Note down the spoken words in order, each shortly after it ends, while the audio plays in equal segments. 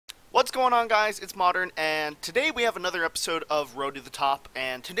What's going on, guys? It's Modern, and today we have another episode of Road to the Top,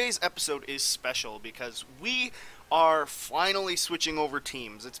 and today's episode is special because we are finally switching over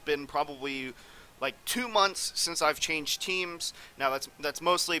teams. It's been probably like 2 months since I've changed teams. Now that's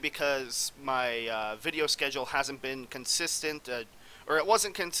mostly because my video schedule hasn't been consistent, or it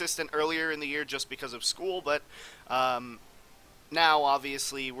wasn't consistent earlier in the year just because of school, but now,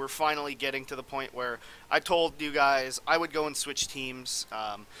 obviously, we're finally getting to the point where I told you guys I would go and switch teams.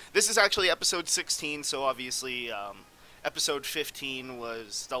 This is actually episode 16, so obviously episode 15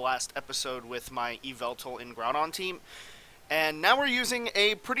 was the last episode with my Eveltal and Groudon team. And now we're using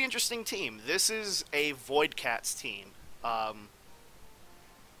a pretty interesting team. This is a Void Cats team. And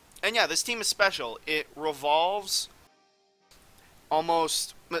yeah, this team is special. It revolves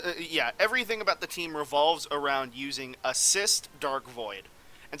almost... yeah, everything about the team revolves around using Assist Dark Void.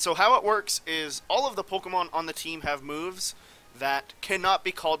 And so how it works is all of the Pokemon on the team have moves that cannot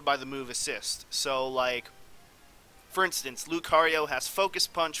be called by the move Assist. So, like, for instance, Lucario has Focus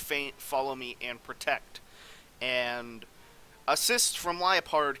Punch, Feint, Follow Me, and Protect. And Assist from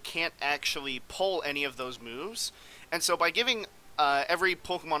Liepard can't actually pull any of those moves. And so by giving every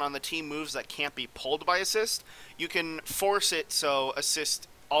Pokemon on the team moves that can't be pulled by Assist, you can force it so Assist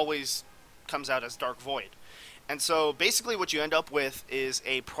always comes out as Dark Void. And so basically what you end up with is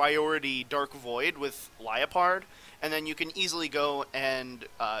a priority Dark Void with Liepard, and then you can easily go and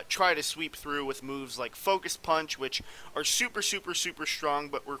try to sweep through with moves like Focus Punch, which are super strong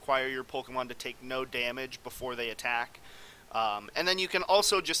but require your Pokemon to take no damage before they attack. And then you can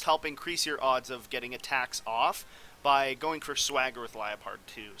also just help increase your odds of getting attacks off by going for Swagger with Liepard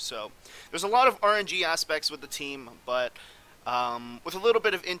too. So there's a lot of RNG aspects with the team, but with a little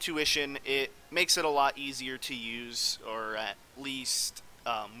bit of intuition, it makes it a lot easier to use, or at least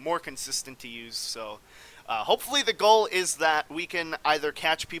more consistent to use. So hopefully the goal is that we can either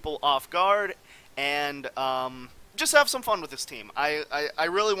catch people off guard and just have some fun with this team. I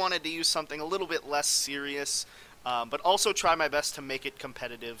really wanted to use something a little bit less serious, but also try my best to make it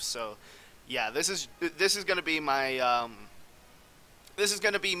competitive. So yeah, this is going to be my this is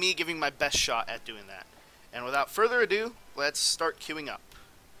going to be me giving my best shot at doing that. And without further ado, let's start queuing up.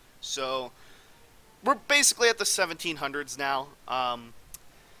 So, we're basically at the 1700s now.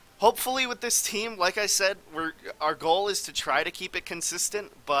 Hopefully with this team, like I said, our goal is to try to keep it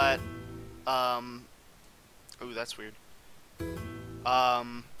consistent, but, ooh, that's weird.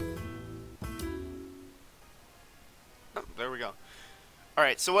 Oh, there we go.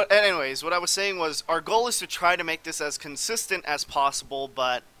 Alright, so anyways, what I was saying was, our goal is to try to make this as consistent as possible,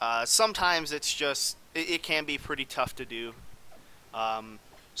 but sometimes it's just... It can be pretty tough to do.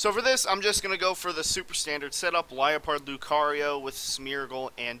 So for this, I'm just going to go for the super standard setup, Liepard Lucario with Smeargle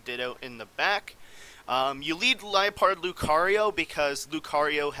and Ditto in the back. You lead Liepard Lucario because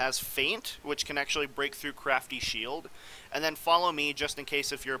Lucario has Feint, which can actually break through Crafty Shield. And then Follow Me just in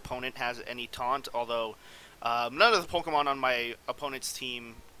case if your opponent has any Taunt, although none of the Pokemon on my opponent's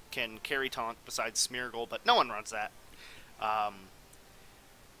team can carry Taunt besides Smeargle, but no one runs that.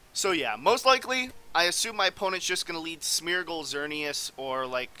 So yeah, most likely, I assume my opponent's just going to lead Smeargle Xerneas, or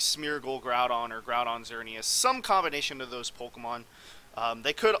like Smeargle Groudon, or Groudon Xerneas, some combination of those Pokemon.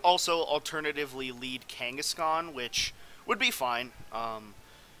 They could also alternatively lead Kangaskhan, which would be fine.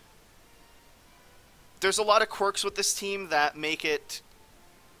 There's a lot of quirks with this team that make it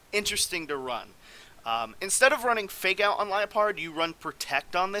interesting to run. Instead of running Fake Out on Liepard, you run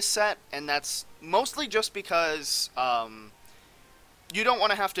Protect on this set, and that's mostly just because you don't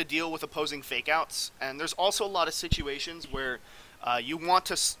want to have to deal with opposing Fake Outs, and there's also a lot of situations where you want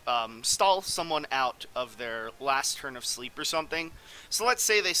to stall someone out of their last turn of sleep or something. So let's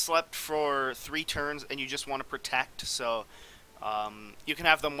say they slept for 3 turns and you just want to Protect, so you can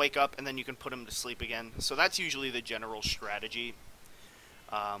have them wake up and then you can put them to sleep again. So that's usually the general strategy.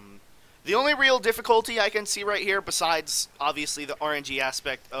 The only real difficulty I can see right here, besides obviously the RNG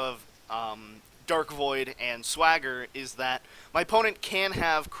aspect of Dark Void and Swagger, is that my opponent can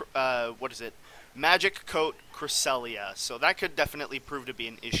have, Magic Coat Cresselia, so that could definitely prove to be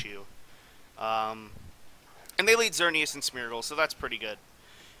an issue. And they lead Xerneas and Smeargle, so that's pretty good.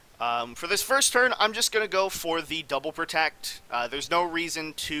 For this first turn, I'm just going to go for the Double Protect. There's no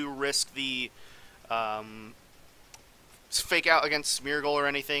reason to risk the Fake Out against Smeargle or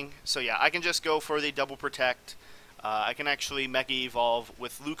anything, so yeah, I can just go for the Double Protect. I can actually Mega Evolve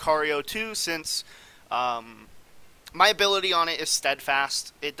with Lucario too, since my ability on it is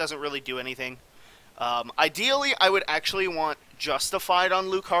Steadfast. It doesn't really do anything. Ideally, I would actually want Justified on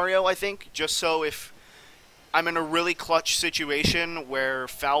Lucario, I think, just so if I'm in a really clutch situation where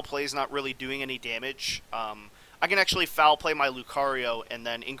Foul Play is not really doing any damage, I can actually foul play my Lucario and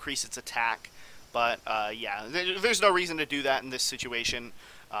then increase its attack. But yeah, there's no reason to do that in this situation.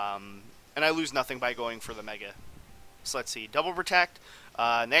 And I lose nothing by going for the Mega. So let's see, double protect.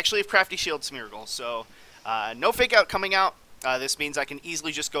 And they actually have Crafty Shield Smeargle, so no fake out coming out. This means I can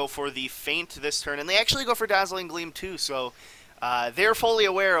easily just go for the feint this turn, and they actually go for Dazzling Gleam too, so they're fully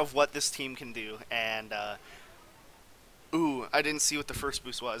aware of what this team can do. And ooh, I didn't see what the first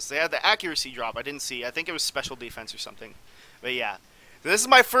boost was. They had the accuracy drop. I didn't see. I think it was special defense or something. But yeah, this is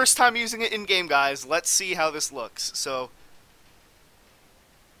my first time using it in game, guys. Let's see how this looks. So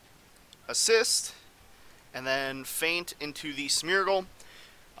assist, and then feint into the Smeargle.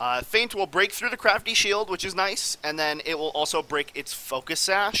 Feint will break through the Crafty Shield, which is nice, and then it will also break its Focus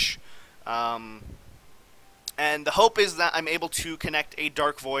Sash. And the hope is that I'm able to connect a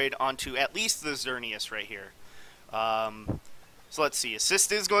Dark Void onto at least the Xerneas right here. So let's see,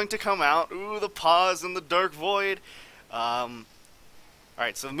 assist is going to come out. Ooh, the pause and the Dark Void. Alright,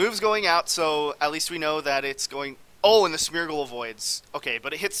 so the move's going out, so at least we know that it's going... Oh, and the Smeargle avoids. Okay,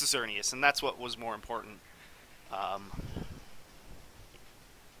 but it hits the Xerneas, and that's what was more important.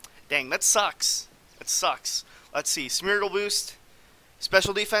 Dang, that sucks. It sucks. Let's see, Smeargle boost.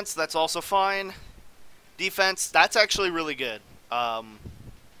 Special defense, that's also fine. Defense, that's actually really good.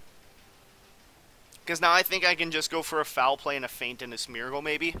 Because now I think I can just go for a foul play and a feint and a Smeargle,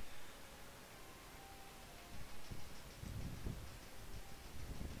 maybe.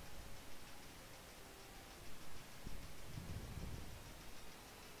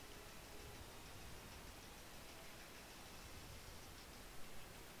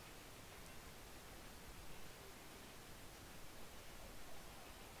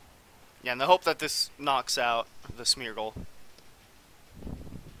 Yeah, and the hope that this knocks out the Smeargle.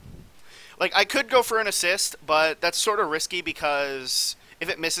 Like, I could go for an assist, but that's sort of risky because if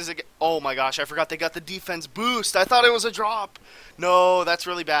it misses again... Oh my gosh, I forgot they got the defense boost. I thought it was a drop. No, that's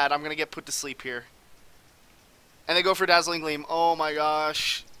really bad. I'm going to get put to sleep here. And they go for Dazzling Gleam. Oh my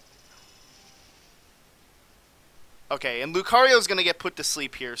gosh. Okay, and Lucario's going to get put to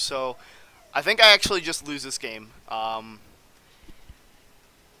sleep here, so I think I actually just lose this game.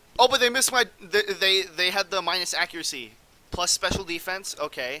 Oh, but they missed my... They had the minus accuracy. Plus special defense.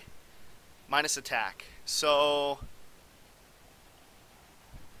 Okay. Minus attack. So...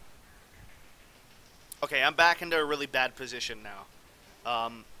 Okay, I'm back into a really bad position now.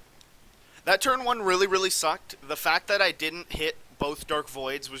 That turn one really, really sucked. The fact that I didn't hit both Dark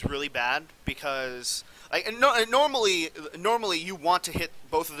Voids was really bad because... Like, normally you want to hit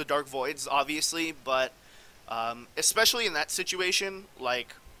both of the Dark Voids, obviously, but especially in that situation,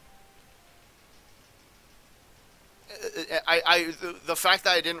 like... The fact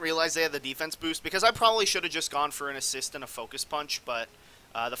that I didn't realize they had the defense boost, because I probably should have just gone for an assist and a focus punch, but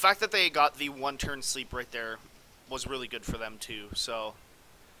the fact that they got the one-turn sleep right there was really good for them too. So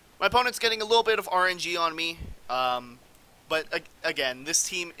my opponent's getting a little bit of RNG on me, but again, this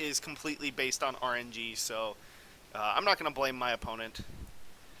team is completely based on RNG, so I'm not going to blame my opponent.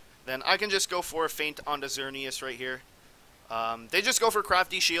 Then I can just go for a feint onto Xerneas right here. They just go for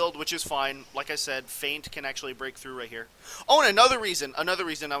Crafty Shield, which is fine. Like I said, feint can actually break through right here. Oh, and another reason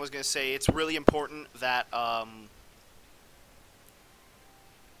I was going to say it's really important that,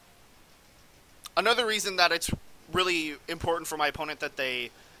 another reason that it's really important for my opponent that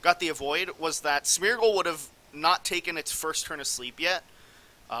they got the avoid was that Smeargle would have not taken its first turn of sleep yet.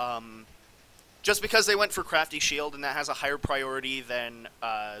 Just because they went for Crafty Shield, and that has a higher priority than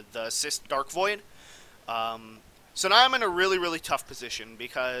the assist Dark Void. So now I'm in a really, really tough position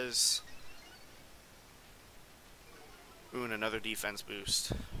because... Ooh, and another defense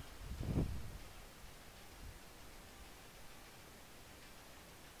boost.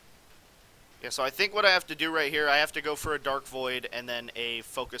 Yeah, so I think what I have to do right here, I have to go for a Dark Void and then a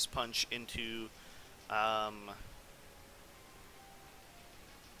Focus Punch into... I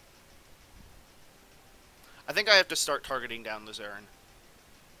think I have to start targeting down the Zern.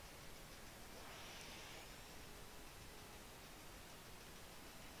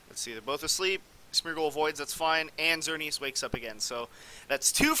 Let's see, they're both asleep. Smeargle avoids, that's fine. And Xerneas wakes up again. So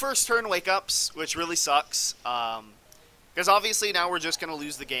that's 2 first turn wake-ups, which really sucks. Because obviously now we're just going to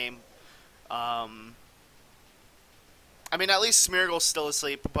lose the game. I mean, at least Smeargle's still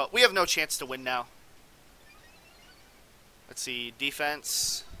asleep, but we have no chance to win now. Let's see,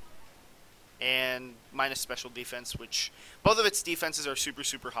 defense and minus special defense, which both of its defenses are super,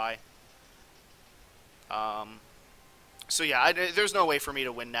 super high. So yeah, there's no way for me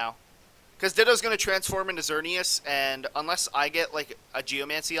to win now. Because Ditto's going to transform into Xerneas, and unless I get like a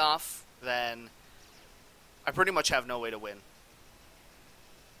Geomancy off, then I pretty much have no way to win.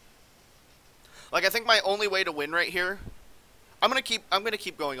 Like, I think my only way to win right here, I'm gonna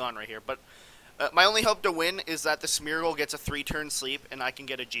keep going on right here, but my only hope to win is that the Smeargle gets a 3-turn sleep and I can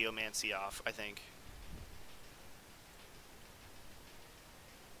get a Geomancy off, I think.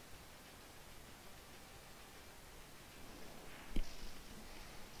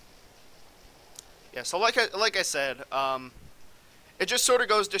 Yeah, so like I said, it just sort of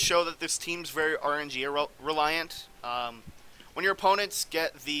goes to show that this team's very RNG reliant. When your opponents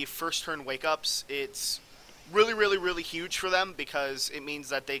get the first turn wake-ups, it's really, really, really huge for them because it means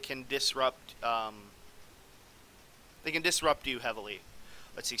that they can disrupt you heavily.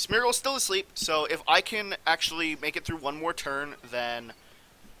 Let's see, Smeargle's still asleep, so if I can actually make it through one more turn, then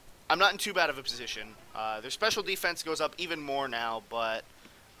I'm not in too bad of a position. Their special defense goes up even more now, but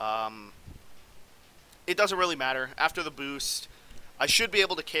it doesn't really matter. After the boost, I should be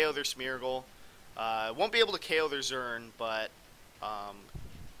able to KO their Smeargle. Won't be able to KO their Zern, but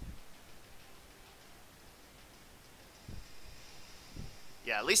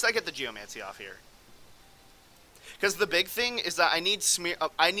yeah, at least I get the Geomancy off here. Because the big thing is that I need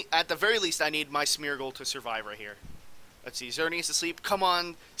at the very least, I need my Smeargle to survive right here. Let's see, Xerneas asleep. Come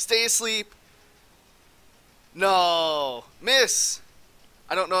on, stay asleep. No, miss.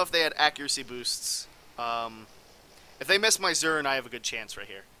 I don't know if they had accuracy boosts. If they miss my Zern, I have a good chance right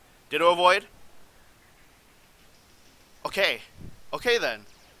here. Ditto avoid. Okay, okay then.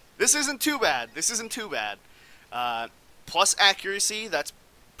 This isn't too bad. This isn't too bad. Plus accuracy, that's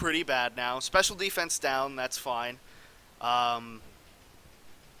pretty bad now. Special defense down, that's fine. Alright,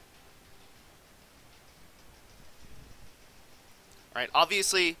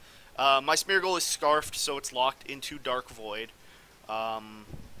 obviously, my Smeargle is scarfed, so it's locked into Dark Void.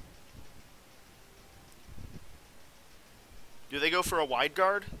 Do they go for a wide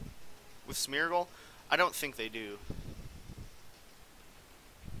guard with Smeargle? I don't think they do.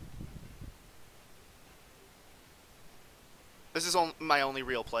 This is my only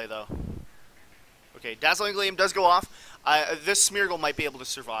real play, though. Okay, Dazzling Gleam does go off. This Smeargle might be able to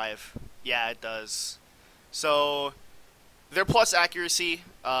survive. Yeah, it does. So, they're plus accuracy.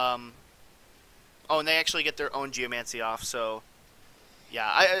 Oh, and they actually get their own Geomancy off, so... Yeah,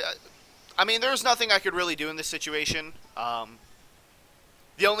 I mean, there's nothing I could really do in this situation.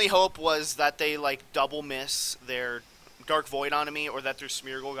 The only hope was that they, like, double miss their Dark Void onto me, or that their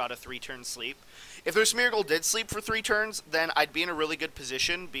Smeargle got a 3-turn sleep. If their Smeargle did sleep for 3 turns, then I'd be in a really good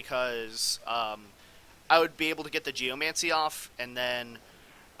position because I would be able to get the Geomancy off and then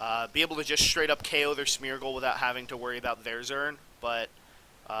be able to just straight up KO their Smeargle without having to worry about their Zern. But,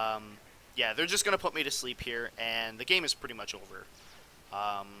 yeah, they're just going to put me to sleep here, and the game is pretty much over.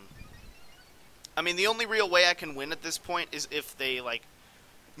 I mean, the only real way I can win at this point is if they, like,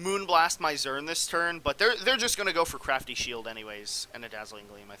 Moonblast my Zern this turn, but they're just going to go for Crafty Shield anyways, and a Dazzling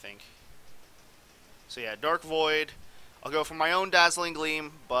Gleam, I think. So yeah, Dark Void. I'll go for my own Dazzling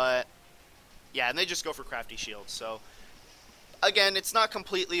Gleam, but yeah, and they just go for Crafty Shield. So again, it's not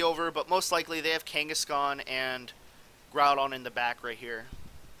completely over, but most likely they have Kangaskhan and Groudon in the back right here.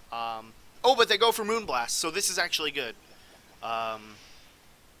 Oh, but they go for Moonblast, so this is actually good.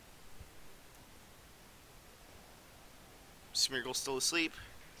 Smeargle's still asleep.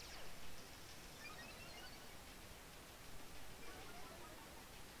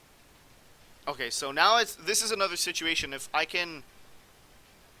 Okay, so now this is another situation. If I can...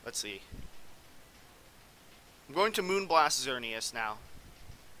 Let's see. I'm going to Moonblast Xerneas now.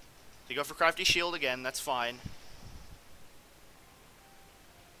 They go for Crafty Shield again, that's fine.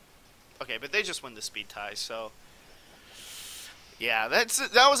 Okay, but they just win the speed tie, so... Yeah,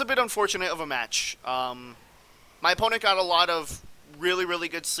 that was a bit unfortunate of a match. My opponent got a lot of really, really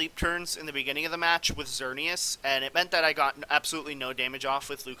good sleep turns in the beginning of the match with Xerneas, and it meant that I got absolutely no damage off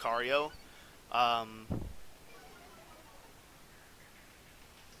with Lucario.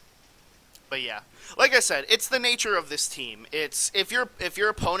 But yeah, like I said, it's the nature of this team. It's if your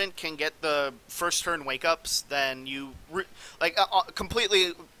opponent can get the first turn wake ups, then you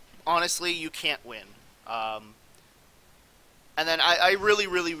completely honestly you can't win. And then I really,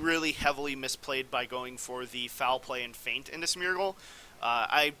 really, really heavily misplayed by going for the foul play and feint into Smeargle.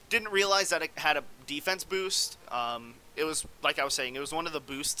 I didn't realize that it had a defense boost. It was, like I was saying, it was one of the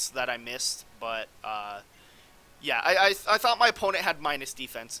boosts that I missed. But, yeah, I thought my opponent had minus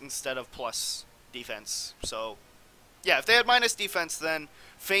defense instead of plus defense. So, yeah, if they had minus defense, then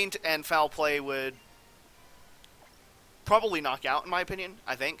feint and foul play would probably knock out, in my opinion,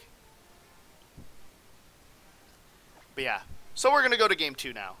 I think. But, yeah. So we're going to go to Game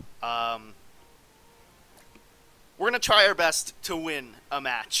 2 now. We're going to try our best to win a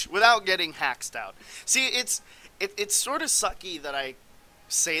match without getting haxed out. See, it's sort of sucky that I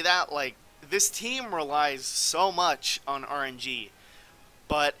say that, like, this team relies so much on RNG,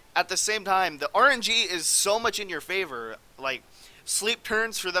 but at the same time, the RNG is so much in your favor. Like, sleep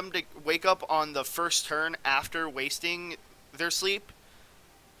turns for them to wake up on the first turn after wasting their sleep.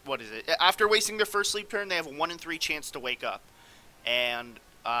 What is it? After wasting their first sleep turn, they have a 1 in 3 chance to wake up. And,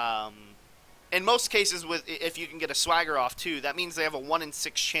 in most cases, if you can get a swagger off too, that means they have a 1 in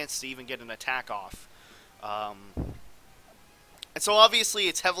 6 chance to even get an attack off. And so obviously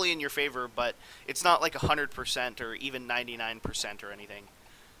it's heavily in your favor, but it's not like 100% or even 99% or anything.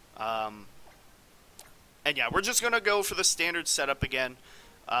 And yeah, we're just going to go for the standard setup again.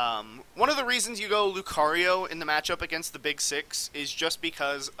 One of the reasons you go Lucario in the matchup against the Big Six is just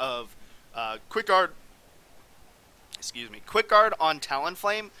because of Quick Guard on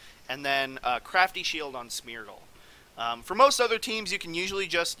Talonflame, and then Crafty Shield on Smeargle. For most other teams, you can usually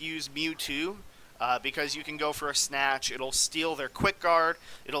just use Mewtwo, because you can go for a Snatch. It'll steal their Quick Guard,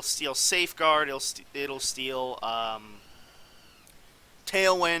 it'll steal Safeguard, it'll steal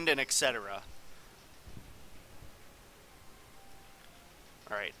Tailwind, and etc.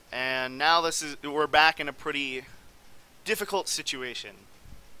 Alright, and now we're back in a pretty difficult situation.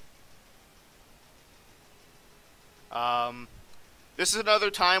 This is another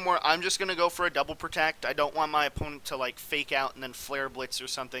time where I'm just going to go for a double protect. I don't want my opponent to like fake out and then flare blitz or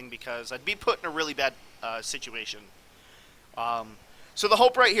something, because I'd be put in a really bad situation. So the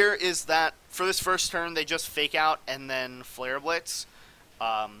hope right here is that for this first turn they just fake out and then flare blitz.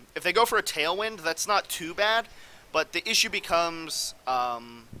 If they go for a Tailwind, that's not too bad, but the issue becomes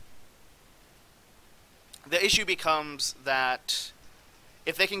that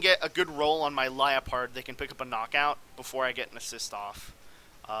if they can get a good roll on my Liepard, they can pick up a knockout before I get an assist off.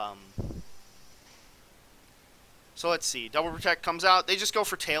 So let's see. Double Protect comes out. They just go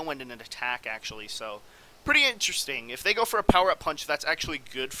for Tailwind and an attack, actually. So pretty interesting. If they go for a Power-Up Punch, that's actually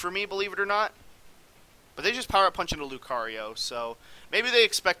good for me, believe it or not. But they just Power-Up Punch into Lucario. So maybe they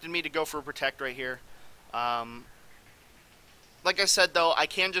expected me to go for a Protect right here. Like I said, though, I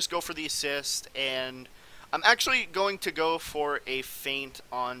can just go for the assist, and I'm actually going to go for a feint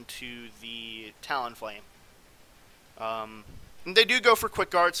onto the Talonflame. And they do go for Quick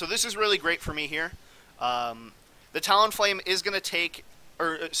Guard, so this is really great for me here. The Talonflame is going to take,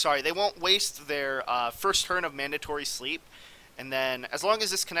 they won't waste their first turn of mandatory sleep, and then as long as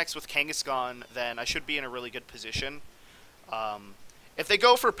this connects with Kangaskhan, then I should be in a really good position. If they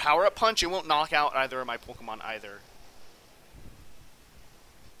go for Power-Up Punch, it won't knock out either of my Pokemon either.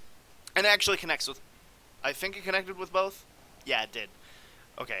 And it actually connects with, I think it connected with both? Yeah, it did.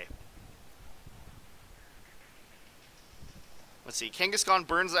 Okay. Let's see. Kangaskhan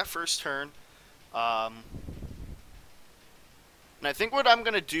burns that first turn. And I think what I'm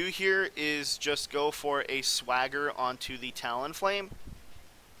going to do here is just go for a Swagger onto the Talonflame.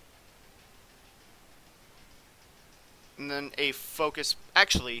 And then a Focus...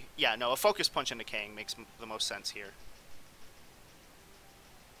 Actually, yeah, no, a Focus Punch into Kang makes the most sense here.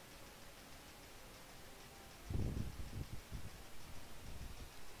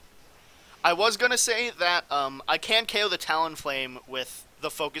 I was going to say that I can KO the Talonflame with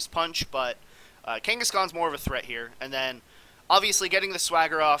the Focus Punch, but Kangaskhan's more of a threat here. And then, obviously, getting the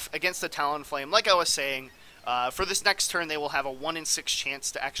Swagger off against the Talonflame, like I was saying, for this next turn they will have a 1 in 6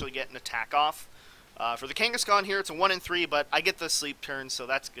 chance to actually get an attack off. For the Kangaskhan here, it's a 1 in 3, but I get the sleep turn, so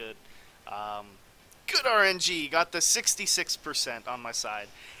that's good. Good RNG, got the 66% on my side.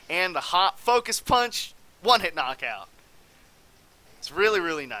 And the hot Focus Punch, one-hit knockout. It's really,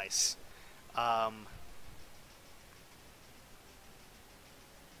 really nice.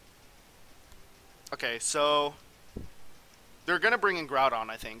 Okay, so they're going to bring in Groudon,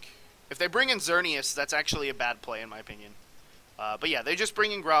 I think. If they bring in Xerneas, that's actually a bad play in my opinion. But yeah, they just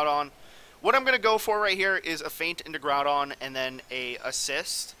bring in Groudon. What I'm going to go for right here is a feint into Groudon and then a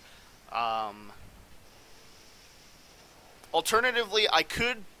assist. Alternatively, I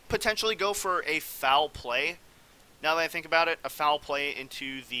could potentially go for a foul play. Now that I think about it, a foul play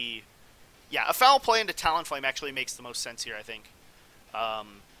into the... Yeah, a foul play into Talonflame actually makes the most sense here, I think.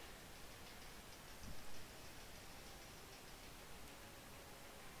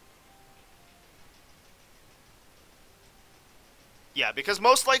 Yeah, because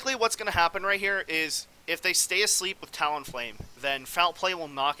most likely what's going to happen right here is if they stay asleep with Talonflame, then foul play will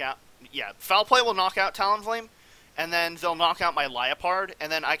knock out... Yeah, foul play will knock out Talonflame, and then they'll knock out my Liepard, and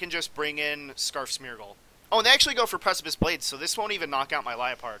then I can just bring in Scarf Smeargle. Oh, and they actually go for Precipice Blades, so this won't even knock out my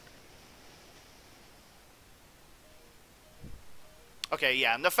Liepard. Okay,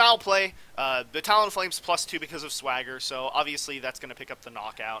 yeah, and the foul play, the Talonflame's +2 because of Swagger, so obviously that's going to pick up the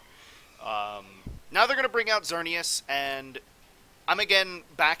knockout. Now they're going to bring out Xerneas, and I'm again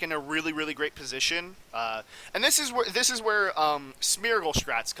back in a really great position, and this is where Smeargle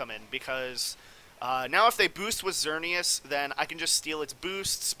strats come in, because now if they boost with Xerneas, then I can just steal its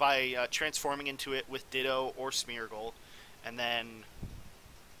boosts by transforming into it with Ditto or Smeargle, and then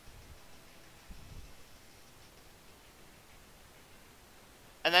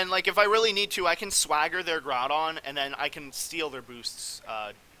like if I really need to, I can swagger their Groudon, and then I can steal their boosts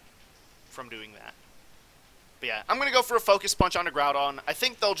from doing that. But yeah, I'm going to go for a Focus Punch on a Groudon. I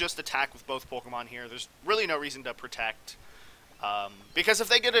think they'll just attack with both Pokemon here. There's really no reason to protect. Because if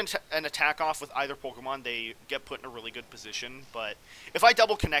they get an attack off with either Pokemon, they get put in a really good position. But if I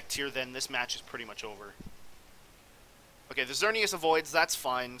double connect here, then this match is pretty much over. Okay, the Xerneas avoids. That's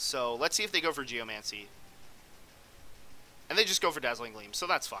fine. So let's see if they go for Geomancy. And they just go for Dazzling Gleam, so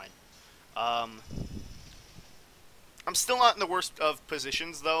that's fine. I'm still not in the worst of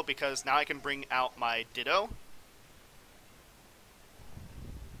positions, though, because now I can bring out my Ditto.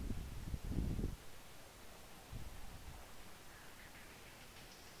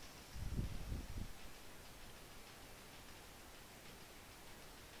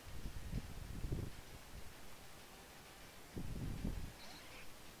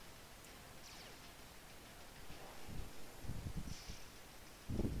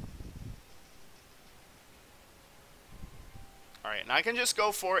 Alright, and I can just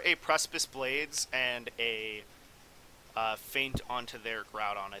go for a Precipice Blades and a Feint onto their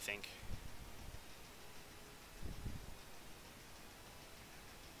Groudon, I think.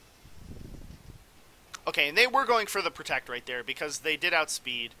 Okay, and they were going for the Protect right there because they did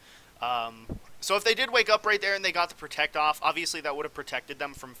outspeed. So if they did wake up right there and they got the Protect off, obviously that would have protected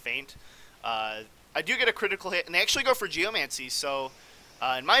them from Feint. I do get a critical hit, and they actually go for Geomancy, so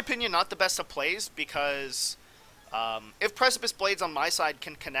in my opinion, not the best of plays, because if Precipice Blades on my side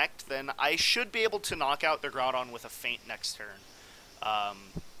can connect, then I should be able to knock out their Groudon with a Feint next turn.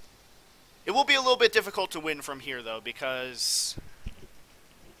 It will be a little bit difficult to win from here, though, because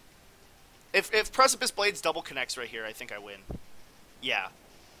if Precipice Blades double connects right here, I think I win. Yeah.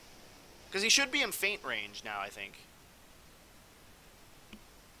 Because he should be in Feint range now, I think.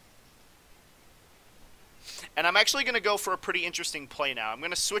 And I'm actually going to go for a pretty interesting play now. I'm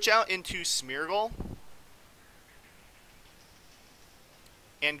going to switch out into Smeargle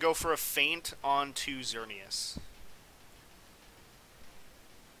and go for a Feint onto Xerneas.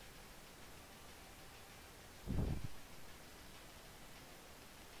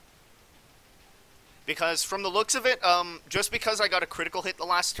 Because from the looks of it, just because I got a critical hit the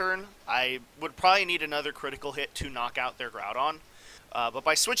last turn, I would probably need another critical hit to knock out their Groudon. But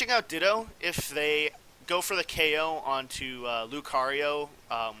by switching out Ditto, if they go for the KO onto Lucario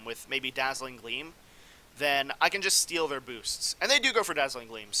with maybe Dazzling Gleam, then I can just steal their boosts. And they do go for Dazzling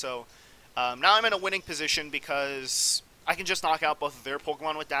Gleam, so now I'm in a winning position because I can just knock out both of their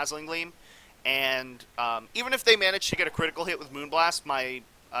Pokemon with Dazzling Gleam. And even if they manage to get a critical hit with Moonblast, my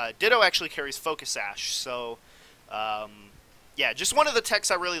Ditto actually carries Focus Sash. So, yeah, just one of the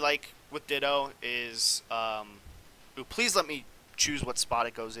techs I really like with Ditto is... ooh, please let me choose what spot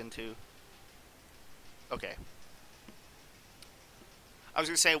it goes into. Okay. I was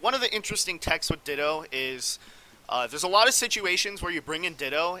going to say, one of the interesting techs with Ditto is there's a lot of situations where you bring in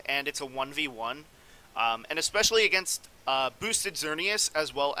Ditto and it's a 1v1. And especially against boosted Xerneas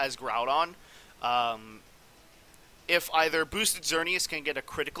as well as Groudon. If either boosted Xerneas can get a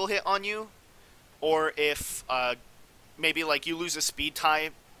critical hit on you, or if maybe like you lose a speed tie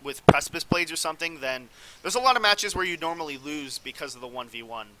with Precipice Blades or something, then there's a lot of matches where you normally lose because of the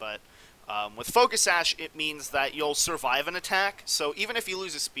 1v1. But with Focus Sash, it means that you'll survive an attack, so even if you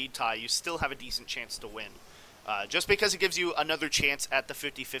lose a speed tie, you still have a decent chance to win. Just because it gives you another chance at the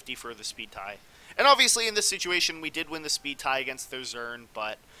 50-50 for the speed tie. And obviously in this situation, we did win the speed tie against their Xern,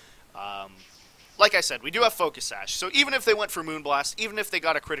 but like I said, we do have Focus Sash. So even if they went for Moonblast, even if they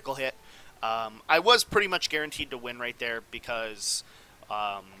got a critical hit, I was pretty much guaranteed to win right there because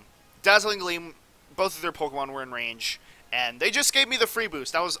Dazzling Gleam, both of their Pokemon were in range, and they just gave me the free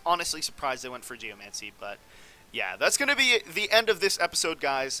boost. I was honestly surprised they went for Geomancy, but yeah, that's going to be the end of this episode,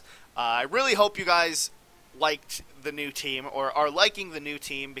 guys. I really hope you guys liked the new team, or are liking the new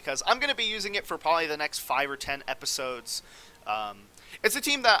team, because I'm going to be using it for probably the next 5 or 10 episodes. It's a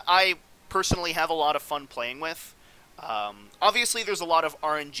team that I personally have a lot of fun playing with. Obviously, there's a lot of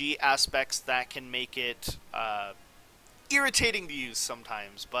RNG aspects that can make it irritating to use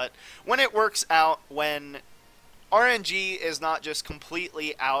sometimes, but when it works out, when RNG is not just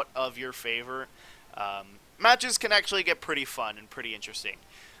completely out of your favor, matches can actually get pretty fun and pretty interesting.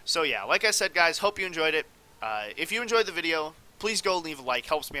 So yeah, like I said, guys, hope you enjoyed it. If you enjoyed the video, please go leave a like,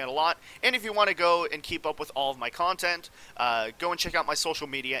 helps me out a lot. And if you want to go and keep up with all of my content, go and check out my social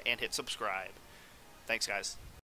media and hit subscribe. Thanks, guys.